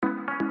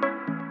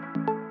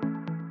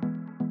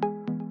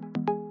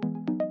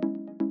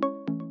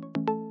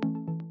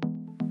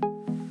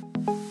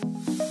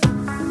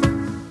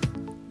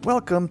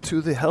Welcome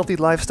to the Healthy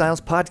Lifestyles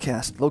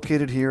Podcast,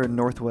 located here in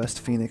Northwest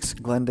Phoenix,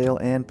 Glendale,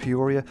 and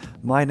Peoria.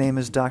 My name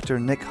is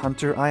Dr. Nick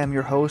Hunter. I am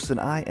your host, and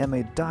I am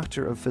a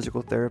doctor of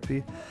physical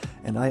therapy,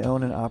 and I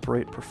own and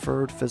operate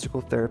Preferred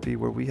Physical Therapy,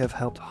 where we have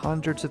helped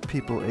hundreds of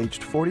people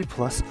aged 40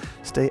 plus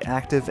stay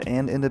active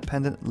and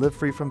independent, live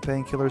free from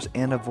painkillers,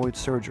 and avoid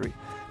surgery,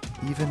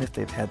 even if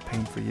they've had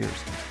pain for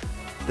years.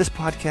 This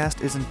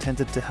podcast is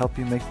intended to help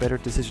you make better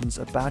decisions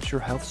about your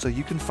health so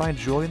you can find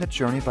joy in the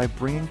journey by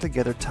bringing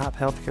together top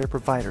healthcare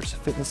providers,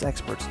 fitness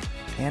experts,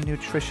 and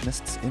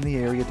nutritionists in the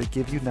area to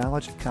give you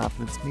knowledge and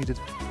confidence needed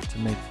to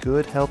make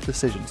good health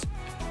decisions.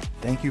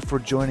 Thank you for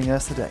joining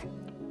us today.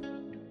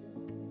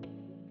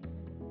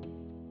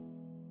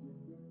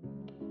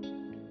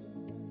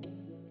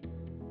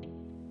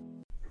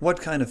 What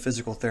kind of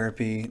physical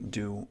therapy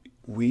do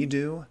we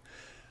do?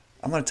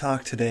 I'm going to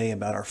talk today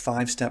about our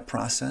 5-step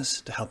process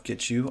to help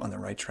get you on the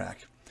right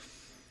track.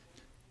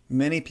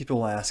 Many people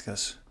will ask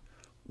us,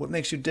 what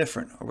makes you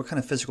different, or what kind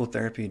of physical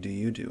therapy do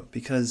you do?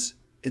 Because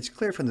it's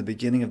clear from the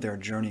beginning of their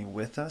journey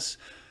with us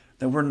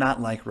that we're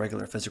not like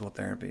regular physical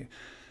therapy.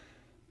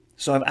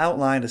 So I've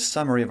outlined a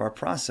summary of our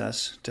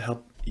process to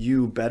help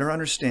you better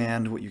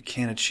understand what you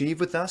can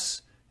achieve with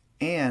us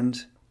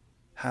and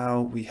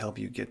how we help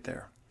you get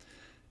there.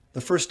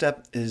 The first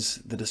step is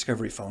the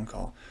discovery phone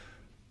call.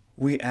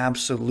 We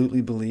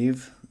absolutely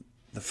believe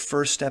the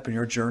first step in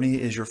your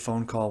journey is your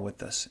phone call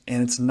with us.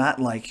 And it's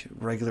not like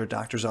regular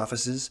doctor's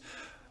offices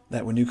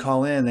that when you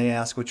call in, they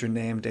ask what's your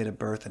name, date of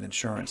birth, and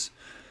insurance.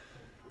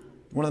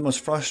 One of the most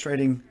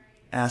frustrating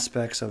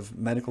aspects of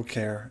medical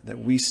care that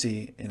we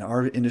see in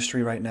our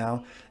industry right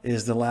now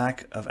is the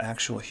lack of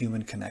actual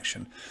human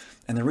connection.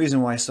 And the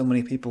reason why so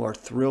many people are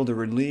thrilled or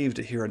relieved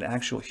to hear an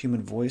actual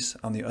human voice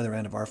on the other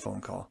end of our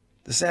phone call.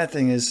 The sad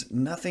thing is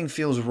nothing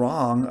feels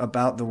wrong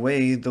about the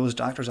way those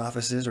doctor's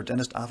offices or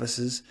dentist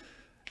offices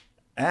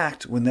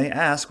act when they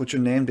ask what's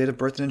your name, date of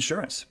birth, and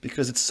insurance,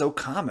 because it's so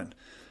common.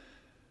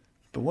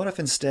 But what if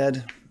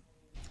instead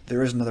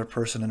there is another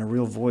person and a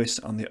real voice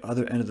on the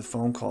other end of the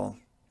phone call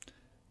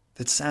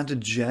that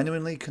sounded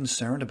genuinely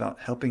concerned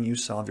about helping you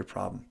solve your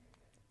problem?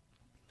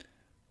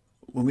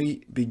 When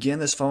we begin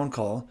this phone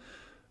call,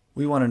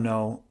 we want to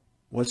know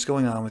what's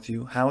going on with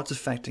you, how it's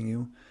affecting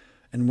you,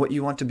 and what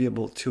you want to be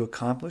able to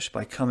accomplish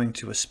by coming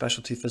to a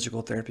specialty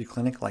physical therapy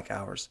clinic like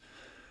ours.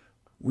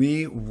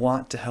 We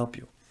want to help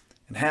you.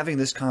 And having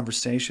this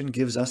conversation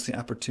gives us the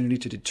opportunity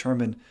to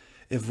determine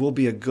if we'll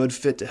be a good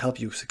fit to help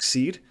you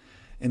succeed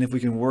and if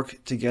we can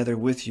work together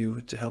with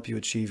you to help you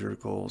achieve your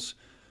goals.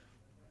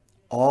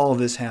 All of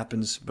this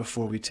happens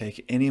before we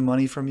take any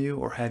money from you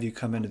or have you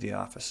come into the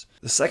office.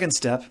 The second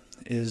step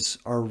is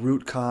our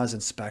root cause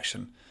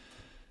inspection.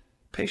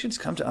 Patients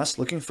come to us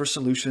looking for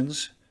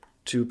solutions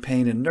to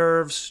pain in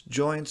nerves,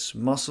 joints,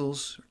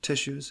 muscles,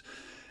 tissues,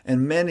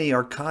 and many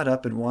are caught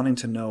up in wanting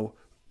to know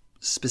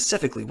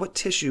specifically what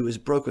tissue is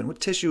broken, what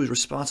tissue is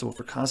responsible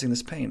for causing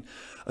this pain,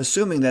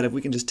 assuming that if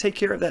we can just take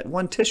care of that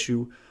one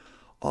tissue,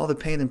 all the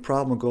pain and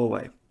problem will go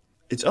away.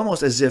 It's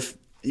almost as if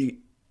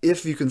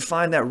you can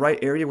find that right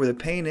area where the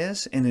pain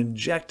is and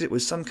inject it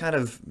with some kind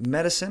of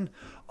medicine,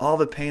 all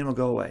the pain will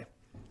go away.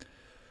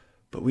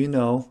 But we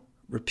know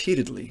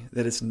repeatedly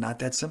that it's not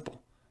that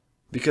simple,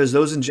 because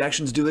those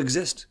injections do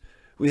exist.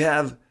 We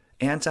have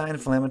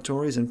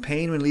anti-inflammatories and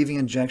pain-relieving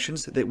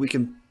injections that we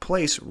can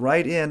place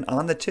right in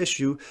on the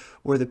tissue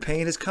where the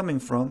pain is coming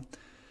from,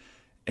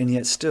 and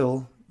yet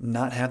still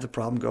not have the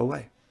problem go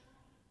away.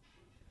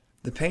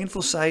 The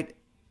painful site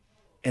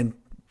and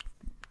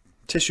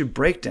tissue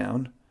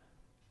breakdown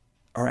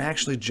are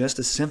actually just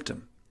a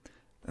symptom.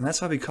 And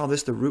that's why we call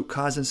this the root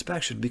cause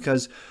inspection,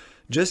 because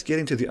just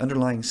getting to the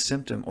underlying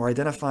symptom or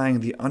identifying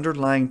the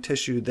underlying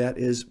tissue that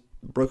is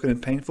broken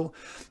and painful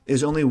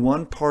is only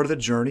one part of the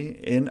journey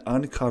in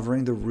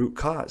uncovering the root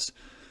cause.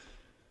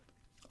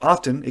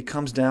 Often it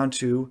comes down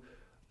to,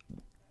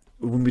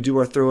 when we do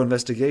our thorough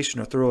investigation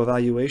or thorough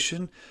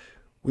evaluation,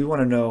 we want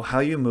to know how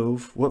you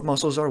move, what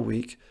muscles are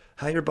weak,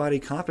 how your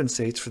body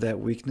compensates for that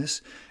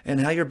weakness,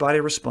 and how your body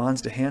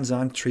responds to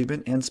hands-on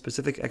treatment and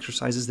specific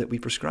exercises that we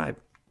prescribe.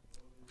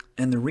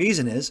 And the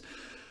reason is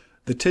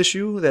the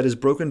tissue that is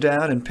broken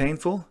down and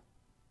painful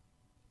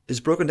is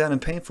broken down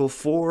and painful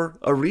for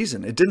a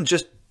reason. It didn't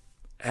just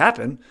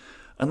happen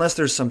unless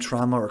there's some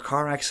trauma or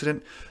car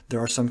accident. There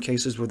are some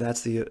cases where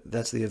that's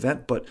the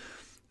event, but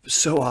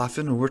so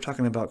often when we're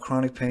talking about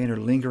chronic pain or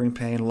lingering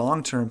pain,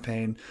 long-term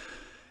pain,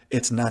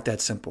 it's not that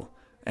simple.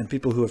 And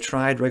people who have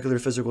tried regular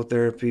physical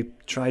therapy,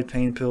 tried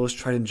pain pills,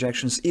 tried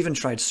injections, even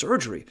tried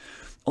surgery,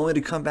 only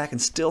to come back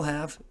and still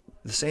have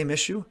the same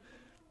issue,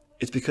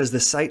 it's because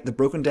the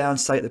broken down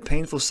site, the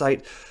painful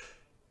site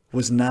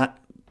was not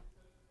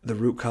the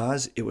root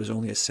cause, it was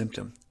only a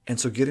symptom. And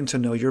so getting to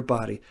know your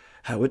body,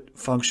 how it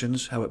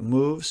functions, how it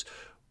moves,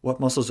 what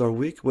muscles are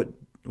weak, what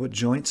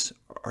joints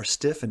are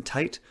stiff and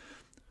tight,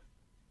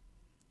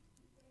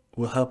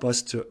 will help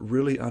us to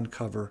really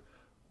uncover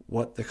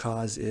what the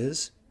cause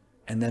is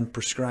and then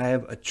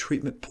prescribe a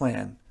treatment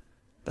plan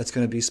that's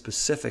going to be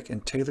specific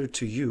and tailored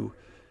to you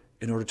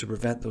in order to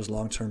prevent those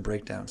long-term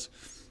breakdowns.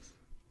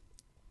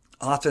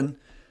 Often,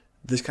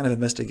 this kind of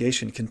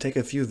investigation can take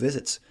a few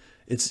visits.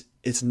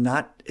 It's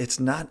not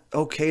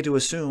okay to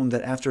assume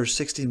that after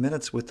 60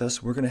 minutes with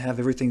us, we're going to have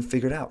everything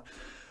figured out.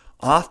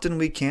 Often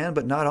we can,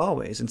 but not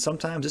always. And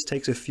sometimes this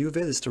takes a few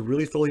visits to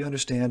really fully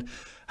understand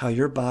how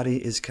your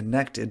body is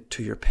connected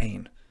to your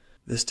pain.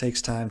 This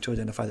takes time to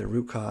identify the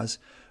root cause,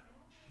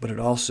 but it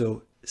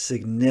also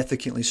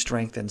significantly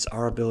strengthens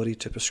our ability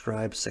to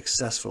prescribe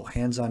successful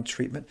hands-on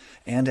treatment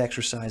and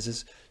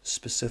exercises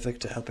specific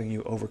to helping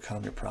you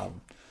overcome your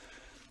problem.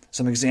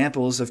 Some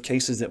examples of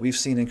cases that we've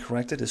seen and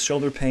corrected is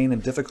shoulder pain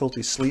and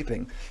difficulty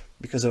sleeping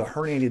because of a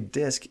herniated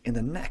disc in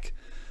the neck.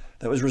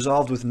 That was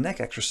resolved with neck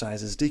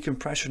exercises,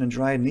 decompression, and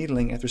dry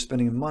needling after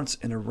spending months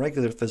in a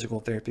regular physical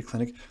therapy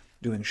clinic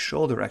doing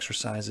shoulder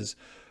exercises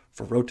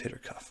for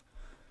rotator cuff.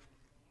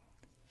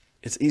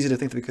 It's easy to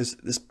think that because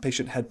this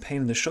patient had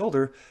pain in the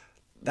shoulder,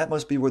 that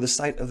must be where the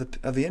site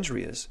of the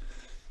injury is.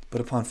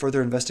 But upon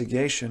further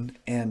investigation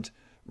and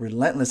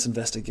relentless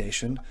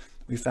investigation,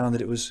 we found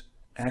that it was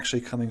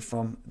actually coming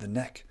from the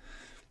neck.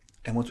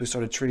 And once we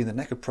started treating the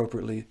neck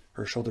appropriately,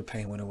 her shoulder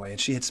pain went away. And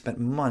she had spent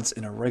months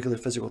in a regular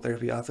physical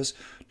therapy office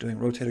doing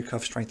rotator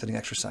cuff strengthening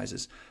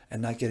exercises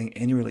and not getting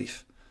any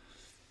relief.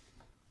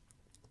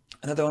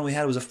 Another one we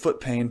had was a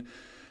foot pain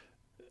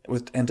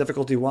and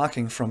difficulty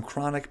walking from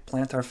chronic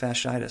plantar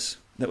fasciitis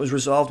that was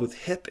resolved with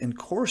hip and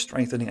core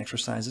strengthening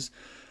exercises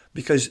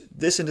because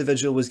this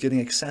individual was getting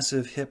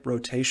excessive hip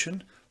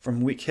rotation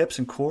from weak hips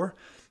and core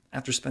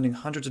after spending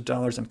hundreds of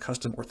dollars on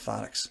custom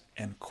orthotics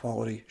and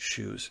quality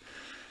shoes.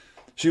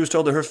 She was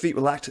told that her feet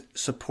lacked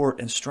support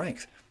and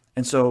strength.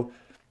 And so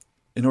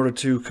in order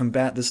to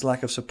combat this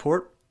lack of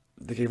support,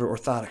 they gave her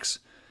orthotics.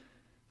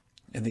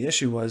 And the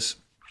issue was,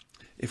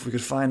 if we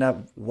could find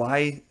out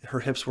why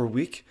her hips were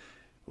weak,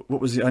 what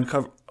was the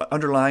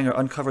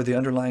uncover the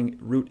underlying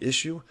root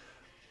issue,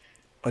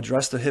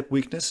 address the hip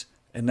weakness,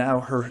 and now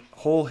her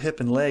whole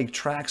hip and leg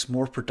tracks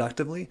more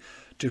productively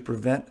to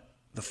prevent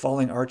the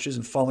falling arches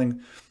and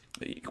falling,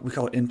 we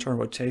call it internal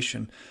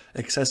rotation,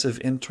 excessive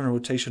internal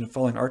rotation and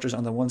falling arches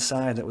on the one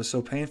side that was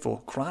so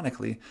painful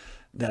chronically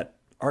that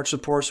arch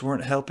supports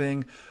weren't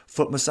helping,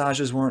 foot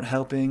massages weren't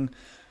helping,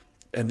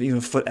 and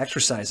even foot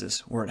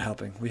exercises weren't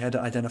helping. We had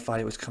to identify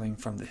it was coming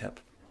from the hip.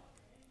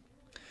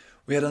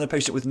 We had another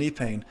patient with knee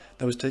pain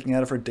that was taken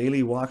out of her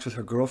daily walks with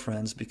her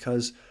girlfriends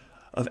because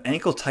of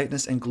ankle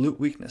tightness and glute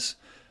weakness.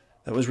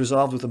 That was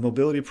resolved with a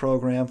mobility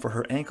program for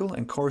her ankle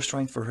and core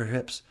strength for her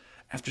hips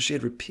after she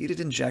had repeated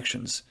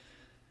injections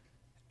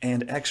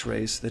and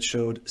x-rays that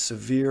showed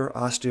severe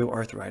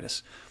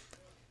osteoarthritis.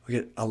 We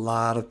get a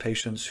lot of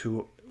patients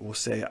who will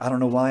say, I don't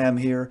know why I'm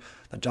here.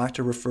 The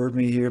doctor referred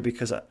me here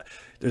because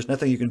there's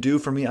nothing you can do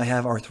for me. I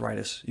have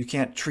arthritis. You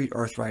can't treat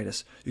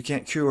arthritis. You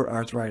can't cure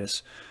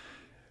arthritis.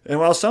 And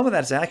while some of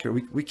that's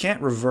accurate, we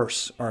can't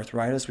reverse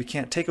arthritis. We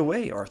can't take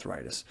away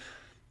arthritis.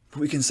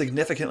 We can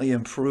significantly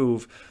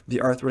improve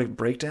the arthritic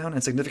breakdown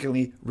and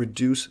significantly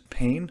reduce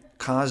pain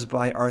caused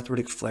by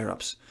arthritic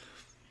flare-ups.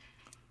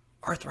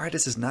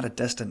 Arthritis is not a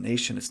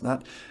destination. It's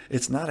not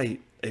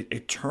a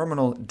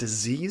terminal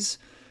disease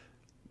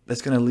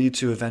that's going to lead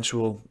to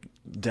eventual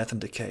death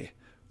and decay.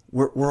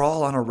 We're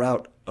all on a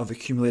route of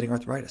accumulating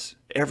arthritis.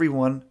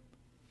 Everyone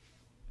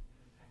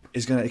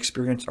is going to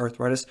experience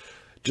arthritis.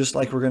 Just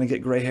like we're going to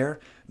get gray hair,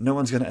 no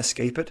one's going to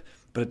escape it,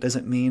 but it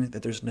doesn't mean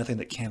that there's nothing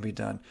that can be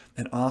done.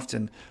 And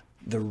often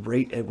the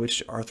rate at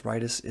which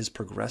arthritis is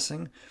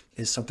progressing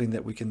is something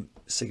that we can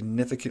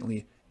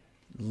significantly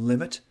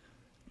limit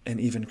and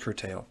even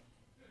curtail.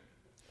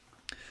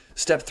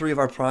 Step 3 of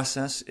our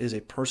process is a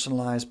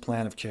personalized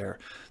plan of care.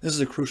 This is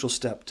a crucial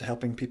step to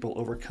helping people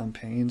overcome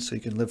pain so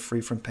you can live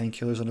free from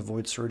painkillers and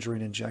avoid surgery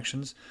and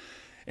injections.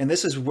 And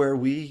this is where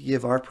we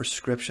give our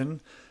prescription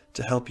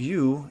to help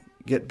you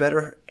get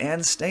better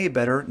and stay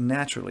better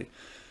naturally.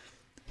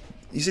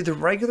 You see, the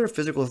regular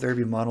physical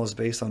therapy model is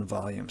based on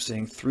volume,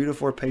 seeing 3 to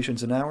 4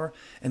 patients an hour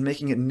and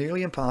making it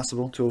nearly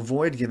impossible to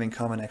avoid giving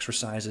common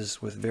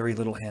exercises with very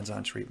little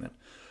hands-on treatment.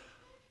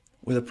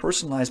 With a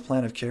personalized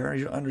plan of care,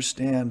 you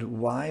understand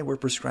why we're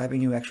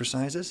prescribing you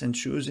exercises and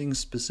choosing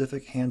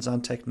specific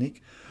hands-on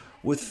technique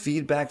with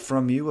feedback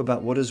from you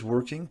about what is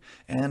working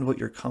and what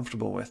you're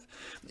comfortable with.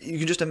 You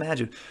can just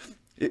imagine,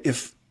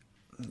 if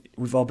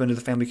we've all been to the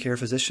family care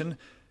physician,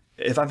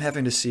 if I'm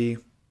having to see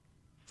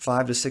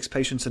 5 to 6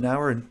 patients an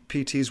hour, in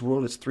PT's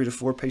world it's 3 to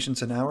 4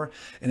 patients an hour,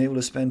 and able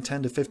to spend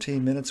 10 to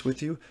 15 minutes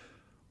with you,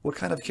 what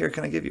kind of care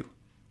can I give you?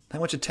 How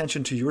much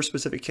attention to your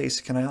specific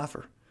case can I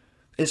offer?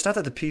 It's not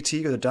that the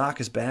PT or the doc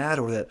is bad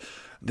or that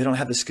they don't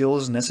have the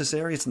skills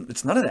necessary. It's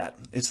none of that.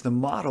 It's the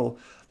model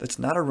that's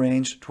not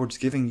arranged towards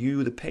giving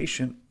you, the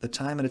patient, the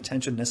time and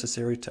attention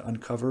necessary to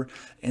uncover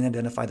and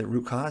identify the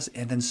root cause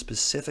and then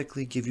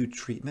specifically give you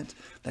treatment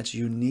that's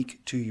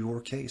unique to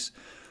your case.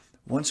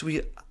 Once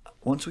we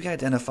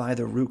identify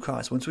the root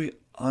cause, once we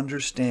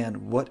understand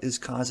what is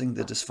causing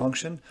the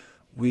dysfunction,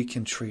 we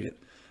can treat it.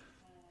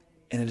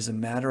 And it is a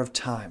matter of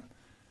time,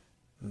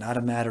 not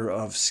a matter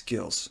of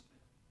skills.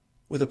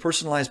 With a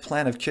personalized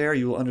plan of care,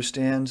 you will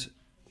understand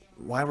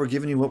why we're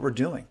giving you what we're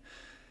doing.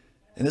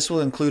 And this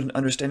will include an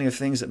understanding of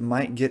things that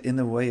might get in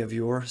the way of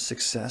your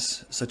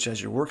success, such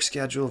as your work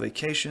schedule,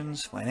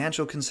 vacations,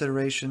 financial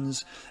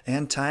considerations,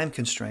 and time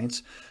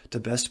constraints to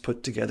best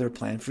put together a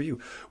plan for you.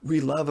 We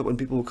love it when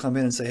people will come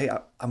in and say, hey,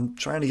 I'm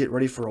trying to get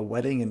ready for a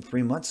wedding in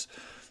 3 months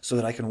so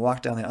that I can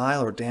walk down the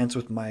aisle or dance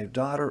with my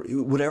daughter.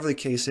 Whatever the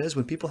case is,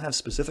 when people have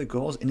specific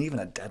goals and even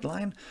a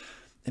deadline,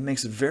 it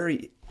makes it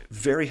very,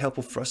 very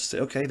helpful for us to say,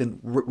 okay, then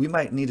we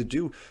might need to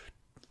do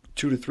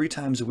 2 to 3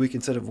 times a week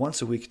instead of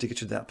once a week to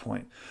get you to that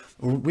point.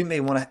 Or we may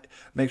want to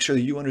make sure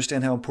that you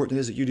understand how important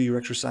it is that you do your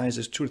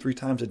exercises 2 to 3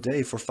 times a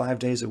day for 5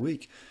 days a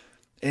week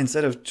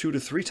instead of 2 to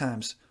 3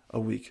 times a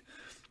week.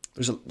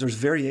 There's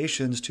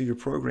variations to your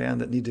program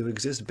that need to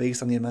exist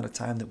based on the amount of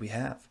time that we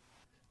have.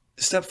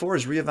 Step 4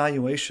 is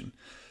reevaluation,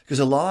 because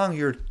along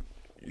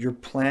your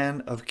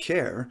plan of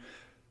care,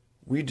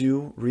 we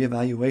do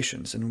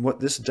reevaluations. And what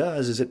this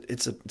does is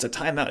it's a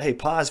timeout. Hey,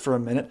 pause for a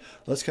minute.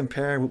 Let's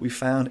compare what we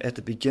found at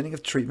the beginning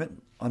of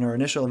treatment on our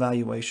initial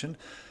evaluation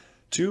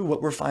to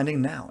what we're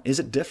finding now. Is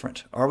it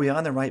different? Are we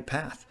on the right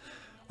path?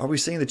 Are we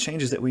seeing the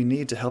changes that we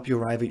need to help you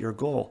arrive at your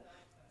goal?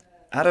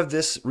 Out of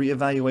this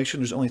reevaluation,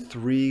 there's only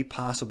 3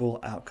 possible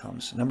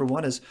outcomes. Number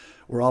 1 is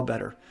we're all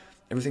better.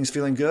 Everything's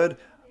feeling good.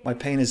 My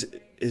pain is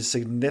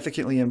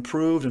significantly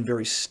improved and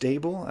very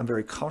stable. I'm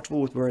very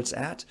comfortable with where it's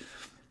at.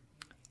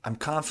 I'm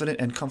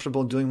confident and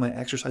comfortable doing my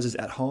exercises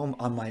at home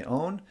on my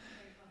own.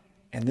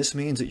 And this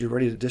means that you're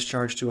ready to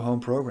discharge to a home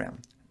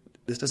program.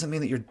 This doesn't mean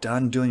that you're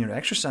done doing your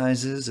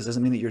exercises. This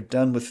doesn't mean that you're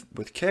done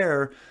with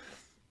care.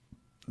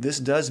 This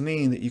does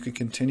mean that you can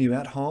continue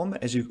at home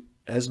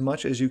as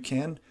much as you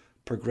can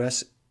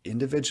progress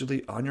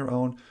individually on your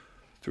own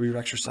through your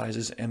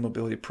exercises and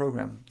mobility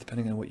program,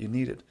 depending on what you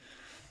needed.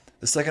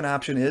 The second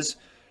option is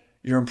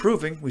you're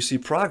improving. We see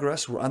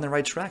progress. We're on the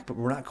right track, but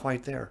we're not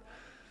quite there.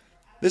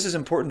 This is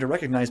important to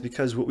recognize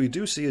because what we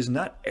do see is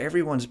not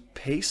everyone's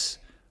pace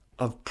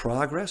of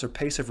progress or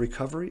pace of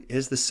recovery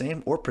is the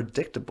same or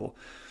predictable.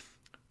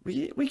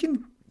 We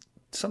can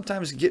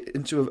sometimes get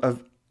into a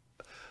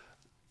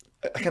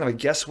kind of a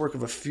guesswork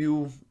of a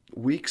few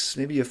weeks,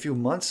 maybe a few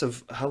months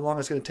of how long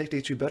it's going to take to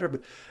get you better,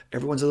 but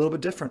everyone's a little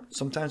bit different.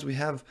 Sometimes we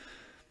have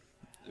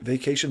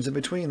vacations in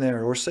between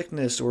there, or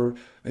sickness, or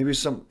maybe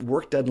some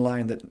work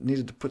deadline that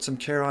needed to put some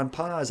care on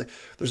pause.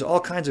 There's all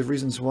kinds of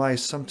reasons why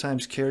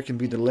sometimes care can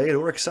be delayed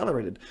or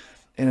accelerated.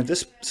 And at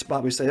this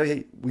spot, we say,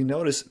 hey, we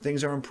notice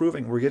things are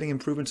improving. We're getting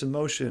improvements in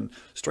motion.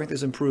 Strength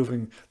is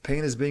improving.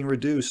 Pain is being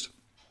reduced.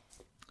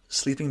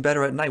 Sleeping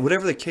better at night.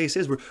 Whatever the case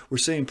is, we're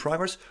seeing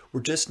progress.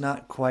 We're just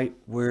not quite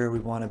where we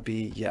want to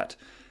be yet.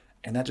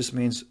 And that just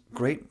means,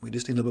 great, we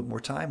just need a little bit more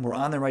time. We're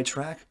on the right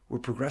track. We're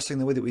progressing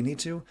the way that we need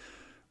to.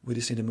 We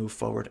just need to move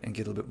forward and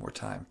get a little bit more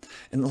time.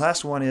 And the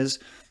last one is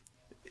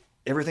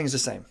everything's the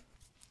same.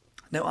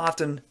 Now,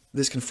 often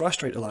this can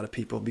frustrate a lot of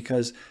people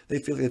because they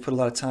feel like they put a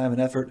lot of time and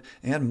effort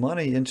and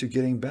money into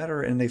getting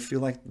better and they feel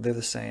like they're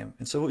the same.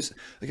 And so,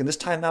 again, this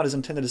timeout is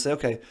intended to say,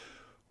 okay,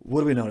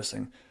 what are we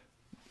noticing?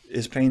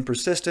 Is pain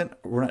persistent?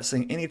 We're not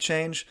seeing any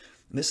change.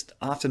 And this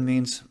often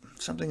means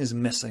something is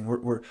missing.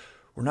 We're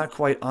not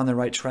quite on the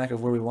right track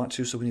of where we want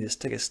to, so we need to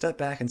take a step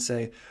back and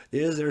say,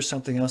 is there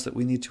something else that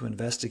we need to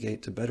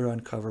investigate to better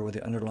uncover what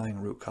the underlying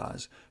root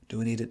cause? Do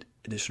we need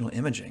additional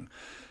imaging?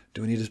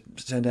 Do we need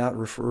to send out,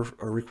 refer,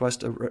 or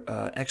request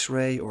a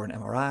X-ray or an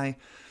MRI?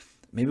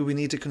 Maybe we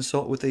need to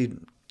consult with a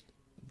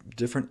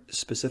different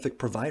specific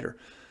provider.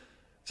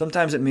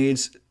 Sometimes it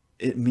means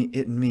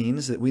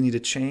that we need to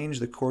change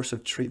the course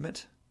of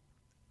treatment,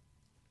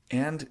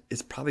 and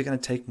it's probably going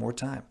to take more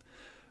time.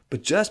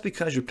 But just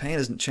because your pain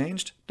hasn't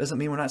changed doesn't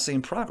mean we're not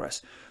seeing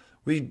progress.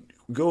 We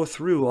go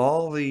through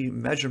all the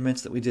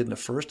measurements that we did in the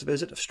first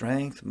visit of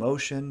strength,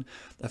 motion,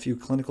 a few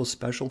clinical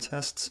special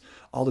tests,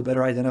 all to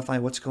better identify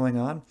what's going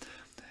on.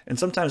 And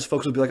sometimes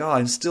folks will be like, oh,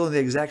 I'm still in the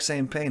exact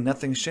same pain.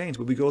 Nothing's changed.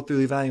 But we go through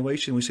the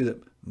evaluation. We see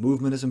that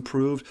movement is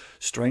improved,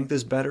 strength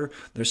is better,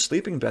 they're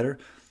sleeping better,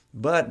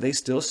 but they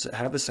still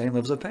have the same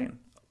levels of pain.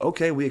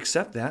 Okay, we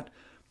accept that,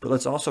 but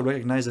let's also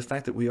recognize the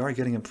fact that we are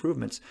getting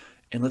improvements.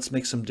 And let's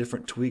make some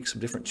different tweaks, some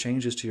different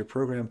changes to your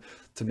program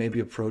to maybe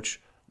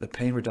approach the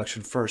pain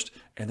reduction first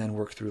and then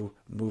work through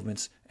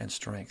movements and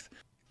strength.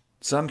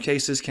 Some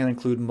cases can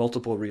include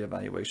multiple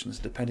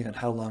reevaluations depending on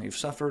how long you've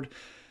suffered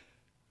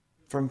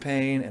from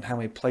pain and how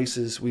many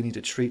places we need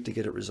to treat to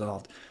get it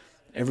resolved.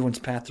 Everyone's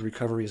path to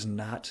recovery is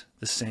not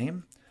the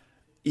same.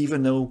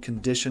 Even though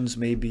conditions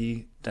may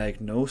be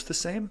diagnosed the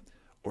same,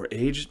 or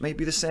age may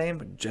be the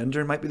same,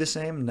 gender might be the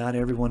same, not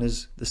everyone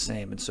is the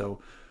same. And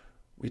so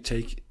we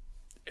take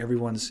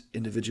everyone's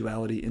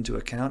individuality into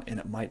account, and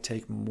it might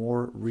take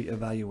more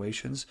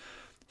reevaluations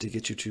to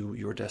get you to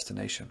your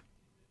destination.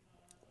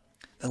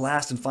 The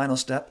last and final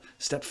step,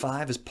 step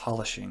 5, is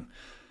polishing.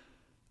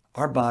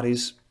 Our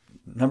body's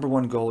number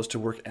one goal is to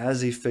work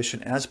as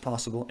efficient as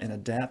possible and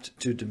adapt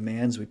to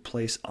demands we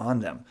place on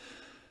them.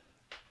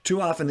 Too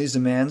often these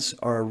demands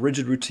are a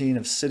rigid routine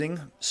of sitting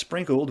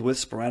sprinkled with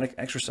sporadic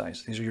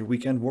exercise. These are your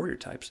weekend warrior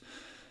types.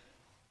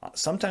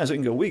 Sometimes we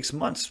can go weeks,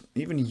 months,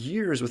 even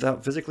years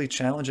without physically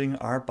challenging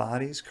our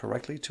bodies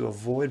correctly to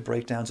avoid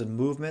breakdowns in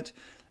movement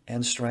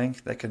and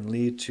strength that can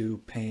lead to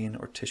pain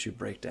or tissue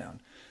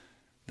breakdown.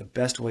 The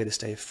best way to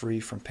stay free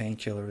from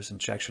painkillers,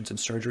 injections, and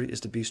surgery is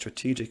to be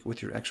strategic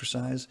with your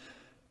exercise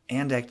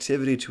and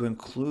activity to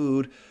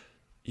include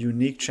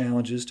unique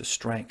challenges to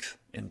strength,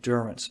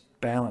 endurance,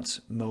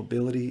 balance,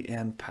 mobility,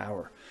 and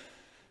power.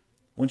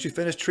 Once you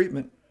finish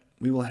treatment,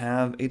 we will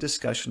have a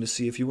discussion to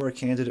see if you are a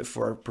candidate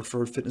for our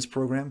preferred fitness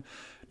program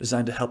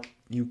designed to help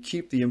you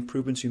keep the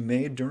improvements you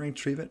made during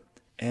treatment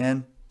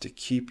and to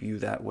keep you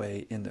that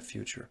way in the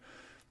future.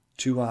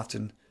 Too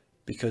often,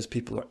 because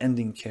people are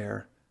ending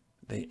care,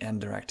 they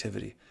end their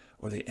activity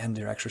or they end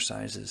their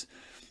exercises.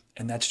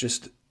 And that's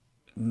just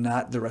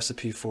not the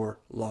recipe for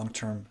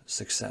long-term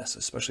success,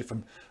 especially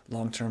from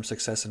long-term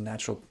success in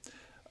natural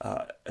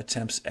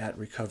attempts at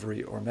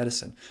recovery or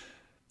medicine.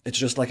 It's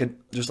just like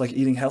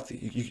eating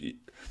healthy.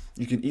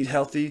 You can eat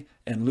healthy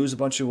and lose a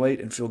bunch of weight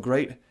and feel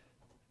great.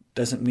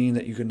 Doesn't mean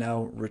that you can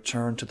now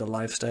return to the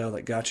lifestyle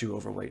that got you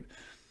overweight.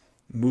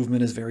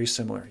 Movement is very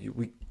similar.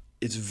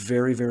 It's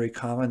very, very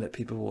common that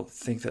people will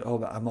think that,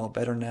 oh, I'm all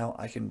better now.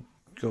 I can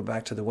go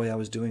back to the way I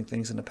was doing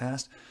things in the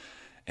past.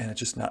 And it's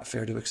just not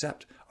fair to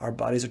accept. Our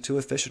bodies are too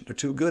efficient. They're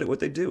too good at what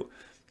they do.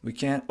 We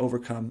can't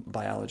overcome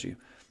biology.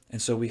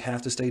 And so we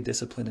have to stay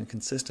disciplined and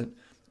consistent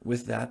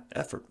with that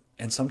effort.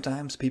 And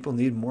sometimes people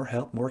need more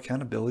help, more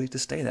accountability to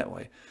stay that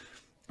way.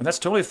 And that's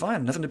totally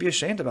fine. Nothing to be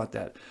ashamed about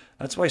that.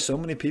 That's why so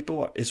many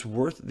people, it's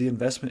worth the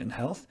investment in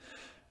health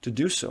to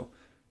do so.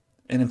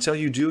 And until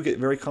you do get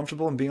very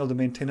comfortable in being able to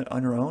maintain it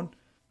on your own,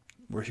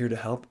 we're here to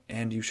help,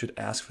 and you should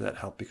ask for that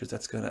help because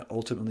that's going to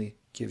ultimately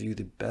give you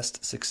the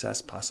best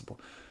success possible.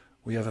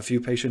 We have a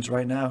few patients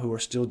right now who are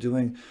still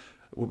doing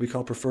what we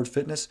call preferred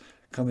fitness,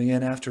 coming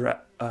in after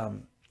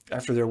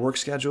their work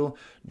schedule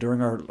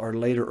during our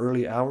later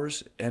early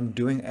hours and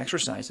doing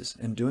exercises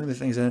and doing the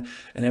things. And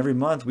every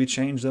month we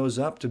change those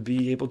up to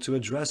be able to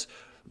address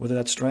whether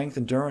that's strength,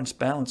 endurance,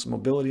 balance,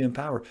 mobility, and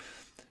power.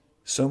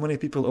 So many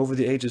people over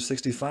the age of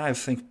 65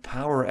 think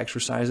power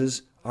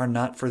exercises are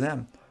not for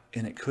them,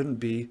 and it couldn't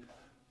be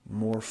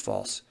more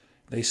false.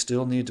 They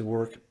still need to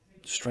work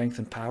strength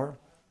and power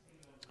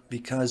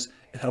because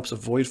it helps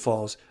avoid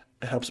falls,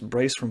 it helps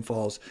brace from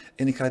falls,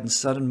 any kind of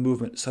sudden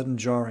movement, sudden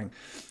jarring.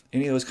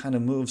 Any of those kind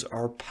of moves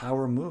are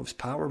power moves.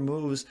 Power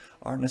moves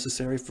are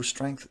necessary for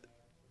strength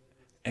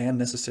and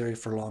necessary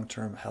for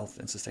long-term health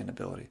and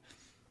sustainability.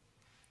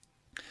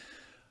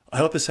 I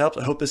hope this helps.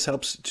 I hope this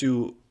helps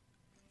to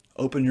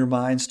open your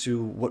minds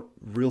to what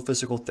real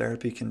physical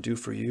therapy can do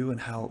for you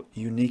and how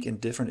unique and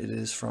different it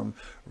is from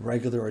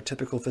regular or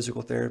typical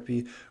physical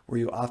therapy, where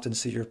you often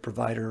see your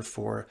provider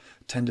for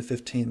 10 to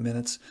 15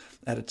 minutes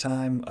at a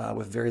time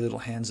with very little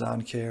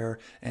hands-on care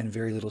and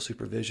very little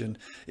supervision.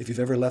 If you've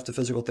ever left a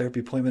physical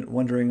therapy appointment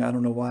wondering, I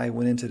don't know why I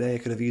went in today, I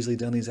could have easily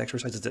done these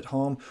exercises at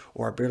home,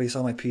 or I barely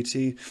saw my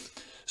PT,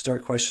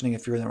 start questioning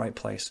if you're in the right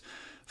place.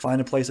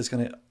 Find a place that's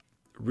going to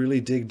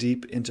really dig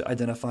deep into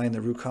identifying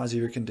the root cause of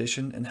your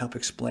condition and help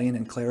explain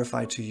and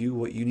clarify to you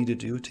what you need to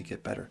do to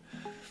get better.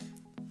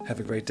 Have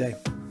a great day.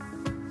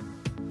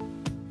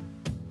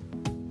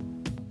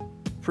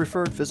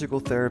 Preferred Physical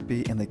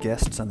Therapy and the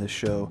guests on this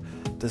show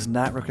does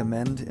not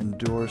recommend,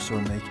 endorse,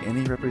 or make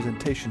any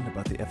representation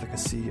about the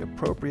efficacy,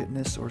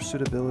 appropriateness, or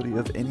suitability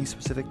of any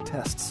specific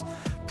tests,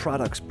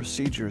 products,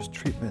 procedures,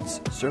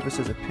 treatments,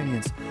 services,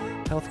 opinions,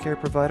 healthcare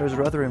providers,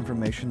 or other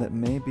information that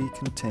may be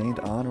contained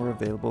on or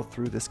available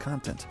through this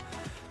content.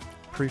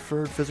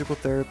 Preferred Physical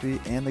Therapy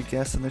and the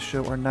guests on the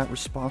show are not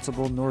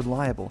responsible nor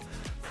liable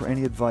for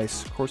any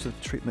advice, course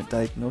of treatment,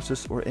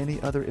 diagnosis, or any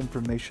other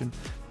information,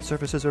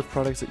 services, or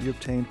products that you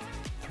obtain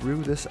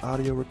through this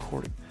audio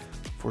recording.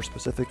 For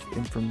specific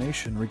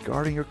information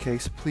regarding your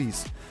case,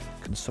 please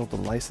consult a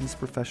licensed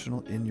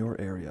professional in your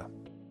area.